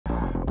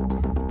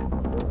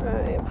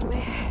put my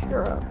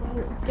hair up.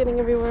 I'm getting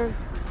everywhere.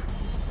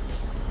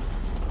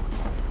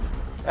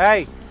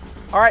 Hey,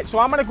 all right, so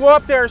I'm gonna go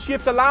up there, see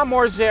if the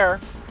lawnmower's there,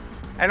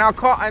 and I'll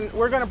call, and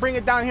we're gonna bring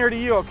it down here to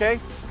you, okay?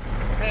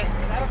 Okay,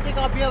 I don't think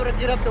I'll be able to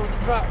get up there with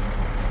the truck.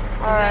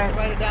 So All right. have to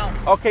write it down.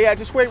 Okay, yeah,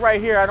 just wait right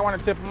here. I don't want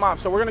to tip them off.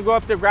 So we're gonna go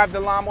up there, grab the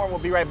lawnmower, and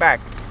we'll be right back.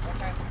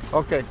 Okay.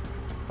 Okay.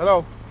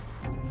 Hello.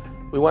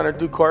 We want to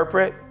do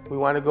corporate, we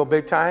want to go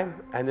big time,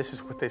 and this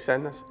is what they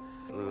send us.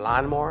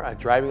 Lawnmower, a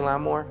driving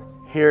lawnmower.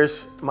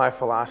 Here's my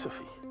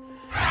philosophy.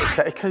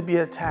 It could be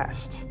a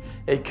test.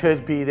 It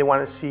could be they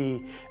want to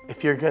see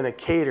if you're going to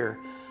cater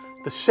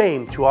the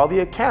same to all the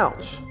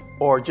accounts,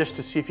 or just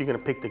to see if you're going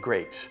to pick the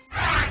grapes.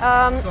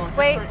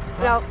 Wait,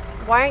 no,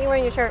 why aren't you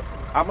wearing your shirt?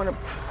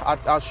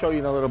 I'll show you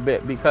in a little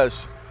bit,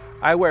 because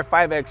I wear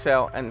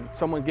 5XL and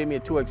someone gave me a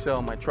 2XL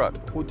in my truck.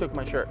 Who took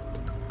my shirt?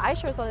 I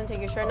sure still didn't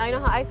take your shirt. Now you know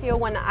how I feel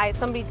when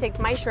somebody takes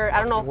my shirt. I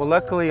don't know. Well,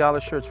 luckily all the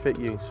shirts fit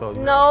you, so.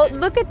 No,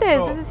 look at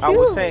this. This is huge. I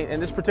was saying, in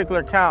this particular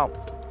account,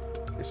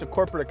 it's a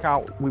corporate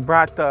account. We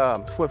brought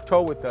Swift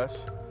Tow with us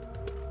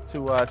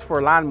to, it's for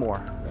a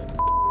lawnmower.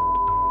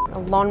 A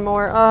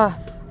lawnmower,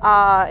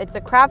 it's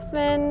a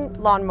Craftsman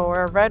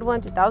lawnmower, red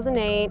one,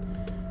 2008.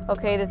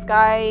 Okay, this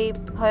guy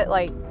put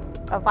like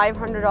a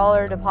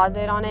 $500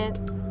 deposit on it,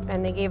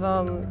 and they gave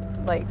him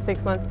like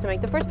 6 months to make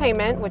the first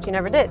payment, which he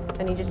never did,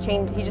 and he just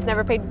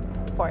never paid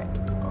for it.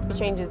 He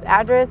changed his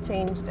address,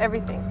 changed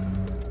everything.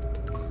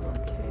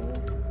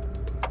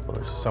 Okay. Well,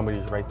 there's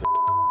somebody's right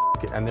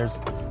there, and there's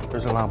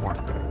a lawnmower.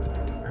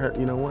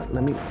 You know what?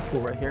 Let me go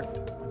right here.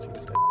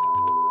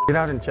 Get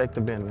out and check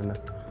the bin, Lyndah.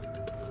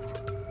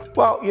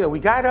 Well, you know, we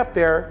got up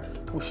there,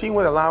 we seen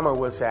where the lawnmower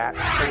was at.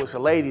 There was a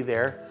lady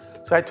there.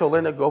 So I told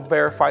Lyndah, go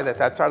verify that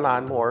that's our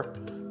lawnmower.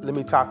 Let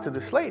me talk to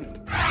this lady.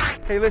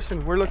 Hey,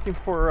 listen, we're looking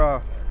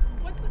for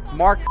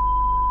Mark.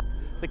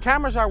 The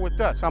cameras are with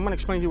us. I'm gonna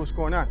explain to you what's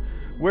going on.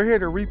 We're here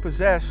to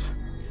repossess.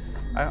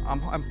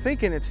 I'm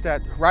thinking it's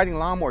that riding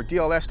lawnmower,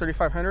 DLS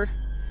 3500.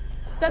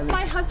 That's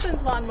my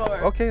husband's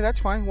lawnmower. Okay, that's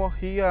fine. Well,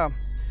 he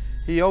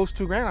owes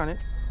 $2 grand on it.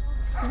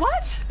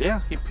 What?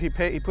 Yeah,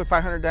 he put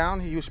 500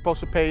 down. He was supposed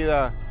to pay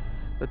the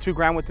 $2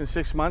 grand within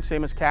 6 months,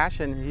 same as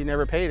cash, and he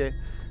never paid it.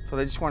 So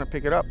they just want to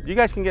pick it up. You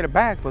guys can get it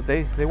back, but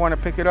they want to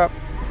pick it up.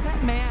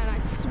 That man, I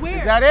swear.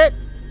 Is that it?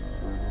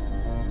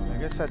 I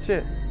guess that's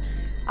it.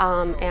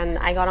 And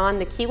I got on,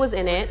 the key was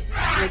in it,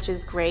 which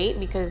is great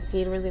because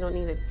you really don't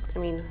need it. I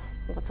mean,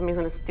 somebody's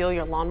gonna steal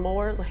your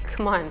lawnmower? Like,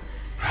 come on.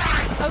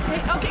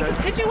 Okay,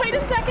 could you wait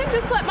a second?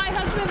 Just let my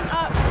husband,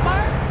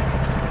 Mark.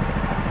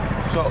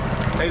 So,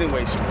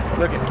 anyways,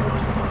 look at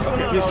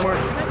okay, this Mark.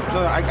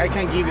 No, I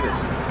can't give you this.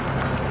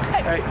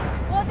 Hey.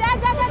 Well, Dad.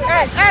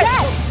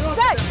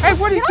 Hey,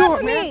 what are you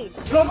doing, man?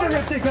 What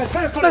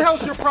What the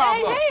hell's your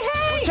problem?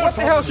 Hey! What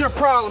the hell's your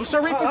problem?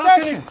 Sir,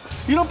 repossession.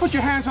 You don't put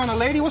your hands on a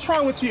lady. What's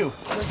wrong with you?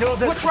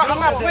 What's wrong? I'm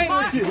not playing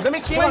with you. Let me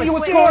explain to you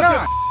what's going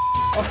on.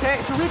 Okay,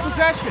 it's a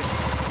repossession.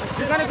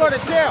 You're gonna go to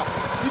jail.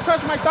 You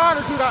touch my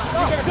daughter, dude.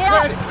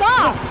 Dad,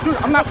 stop! Dude,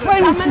 I'm not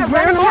playing with you,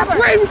 man. I'm not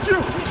playing with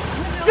you.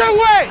 Get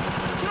away!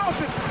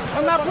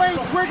 I'm not playing.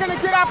 We're gonna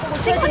get up and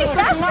we're taking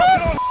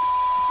it.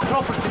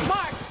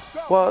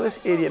 Well, this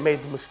idiot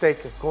made the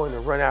mistake of going to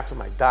run after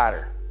my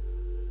daughter.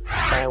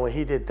 And when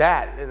he did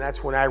that, and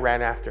that's when I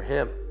ran after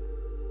him.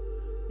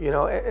 You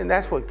know, and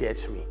that's what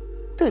gets me.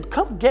 Dude,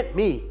 come get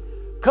me.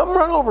 Come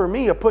run over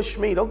me or push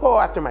me. Don't go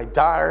after my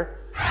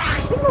daughter.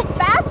 Move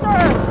faster!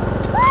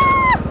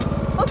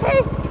 Ah!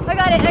 Okay, I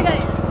got it.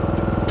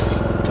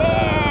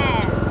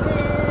 Yeah!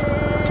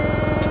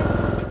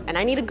 And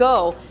I need to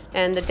go.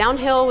 And the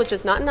downhill was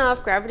just not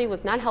enough. Gravity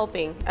was not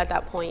helping at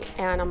that point.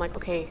 And I'm like,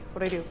 okay, what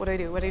do I do?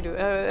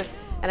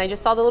 And I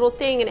just saw the little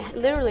thing, and it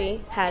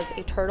literally has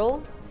a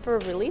turtle for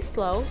really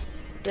slow.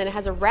 Then it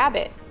has a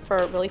rabbit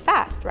for really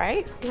fast,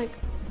 right? I'm like,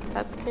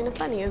 that's kind of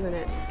funny, isn't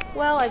it?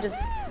 Well, I just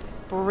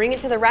bring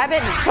it to the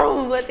rabbit, and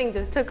boom, that thing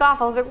just took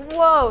off. I was like,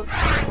 whoa.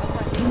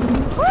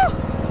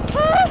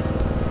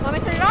 Want me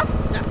to turn it off?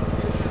 Yeah.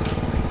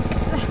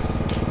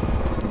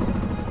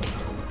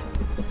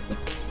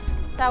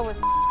 That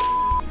was.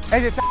 Hey,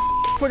 did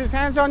that put his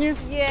hands on you?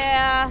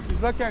 Yeah.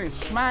 He's looking at him,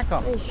 smack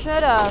him. He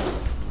should have.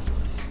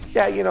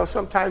 Yeah, you know,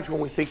 sometimes when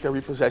we think the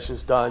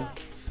repossession's done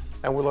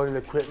and we're loading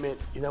equipment,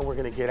 you know, we're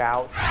gonna get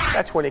out,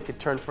 that's when it could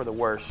turn for the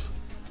worse.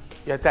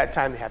 Yeah, at that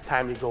time, they have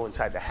time to go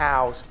inside the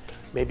house,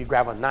 maybe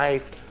grab a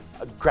knife,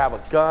 grab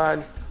a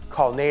gun,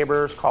 call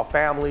neighbors, call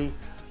family.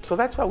 So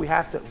that's why we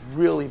have to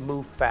really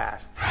move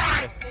fast.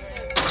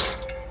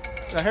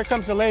 Now, here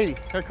comes the lady.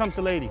 Here comes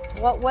the lady.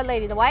 What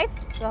lady? The wife?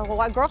 The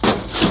white girlfriend?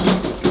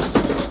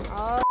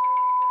 Oh.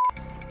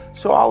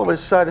 So all of a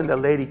sudden, the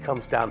lady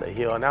comes down the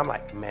hill, and I'm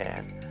like,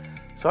 man.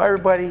 So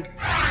everybody,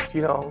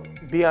 you know,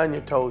 be on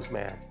your toes,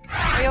 man.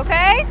 Are you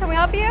okay? Can we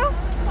help you? You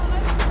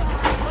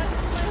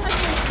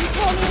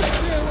told me it's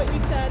true what you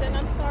said, and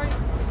I'm sorry.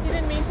 He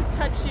didn't mean to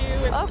touch you.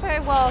 Okay,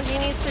 well, he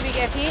needs to be,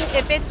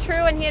 if it's true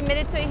and he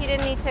admitted to it, he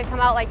didn't need to come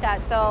out like that.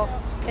 So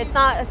it's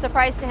not a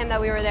surprise to him that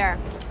we were there.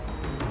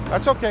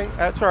 That's okay.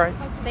 That's all right.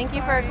 Thank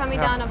you for coming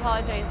down and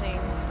apologizing.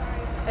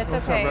 It's What's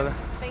up, okay. brother?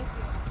 Thank you.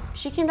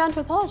 she came down to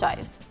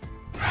apologize.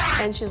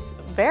 And she's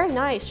very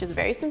nice, she's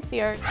very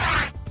sincere.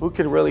 Who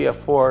could really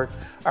afford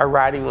a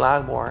riding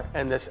lawnmower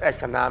in this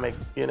economic,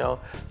 you know,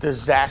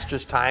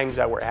 disastrous times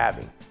that we're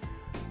having?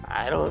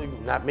 I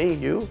don't, not me,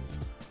 you.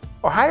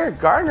 Or hire a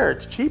gardener,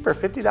 it's cheaper,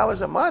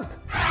 $50 a month,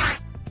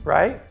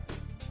 right?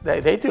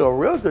 They do a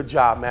real good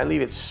job, man.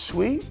 Leave it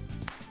sweet,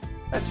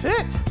 that's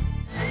it.